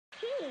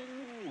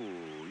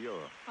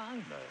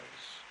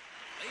climbers.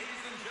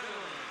 Ladies and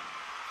gentlemen,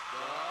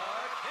 the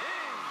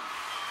King!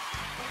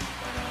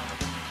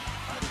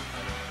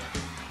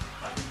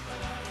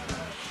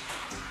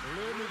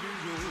 Let me be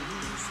your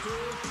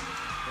rooster,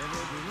 and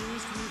let me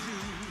roost with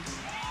you.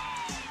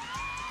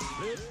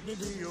 Let me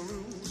be your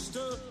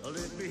rooster,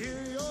 let me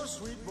hear your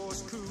sweet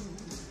voice coo.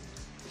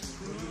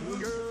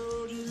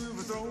 Girl,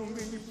 you've thrown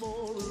me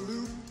for a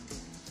loop.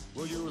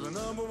 Well, you're the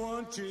number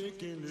one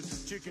chick in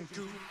this chicken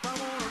coop. I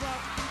wanna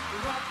rock,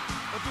 rock,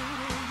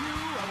 doodle you.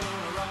 I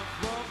wanna rock,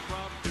 rock,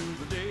 rock till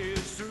the day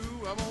is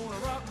through. I wanna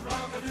rock,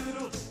 rock, a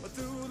doodle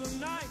through the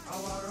night. I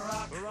wanna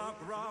rock, rock,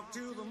 rock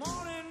till the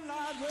morning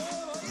light.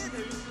 Well, it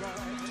ain't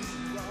right to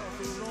rock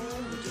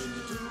alone, but take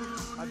you to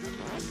I do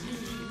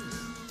believe.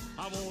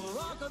 I wanna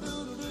rock a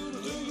doodle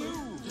doodle to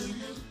you,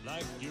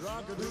 like you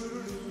rock a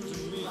doodle doodle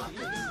to me. I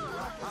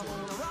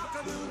wanna rock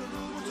a doodle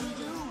doodle to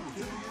you,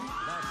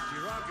 like you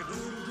rock a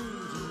doodle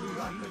doodle to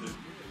me.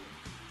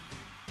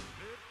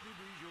 Let me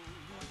be your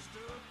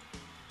rooster.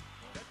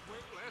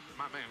 That's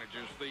my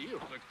manager's fee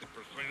of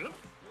 60%.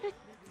 But,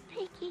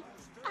 Piggy,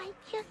 I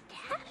just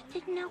have to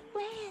know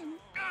when.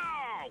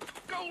 Oh,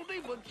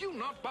 Goldie, would you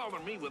not bother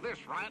me with this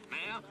right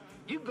now?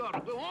 You gotta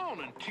go on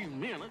in 2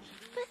 minutes.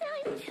 But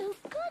I'm too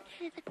good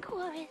for the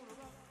chorus.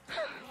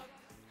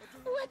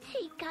 What's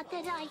he got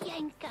that I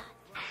ain't got?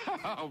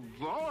 A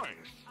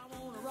voice. I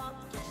wanna rock,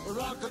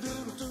 rock a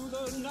doodle through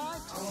the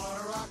night. I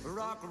wanna rock,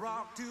 rock,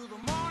 rock till the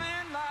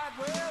morning light.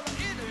 Well,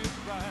 it ain't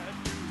right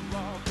to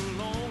rock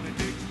alone and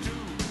take you to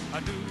I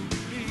do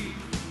believe.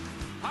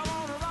 I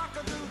wanna rock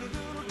a doodle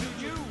doodle to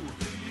you,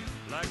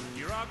 like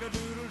you rock a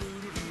doodle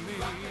doodle to me.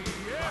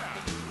 Yeah.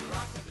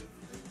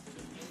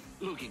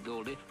 Look at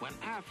Goldie, when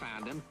I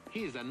found him,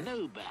 he's a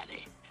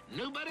nobody.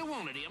 Nobody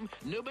wanted him,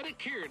 nobody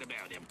cared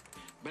about him.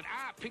 But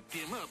I picked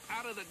him up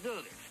out of the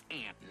gutter,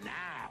 and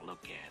now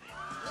look at him.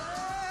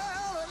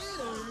 Well,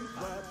 it ain't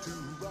right to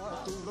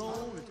rock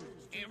alone.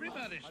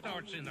 Everybody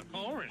starts in the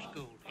chorus,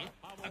 Goldie.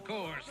 Of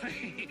course,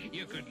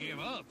 you could give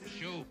up the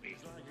show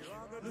business.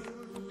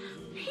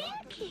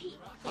 Pinky!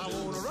 I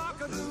wanna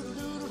rock a doodle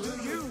doodle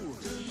to you,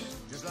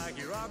 just like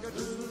you rock a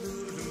doodle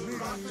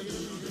doodle to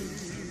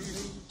me.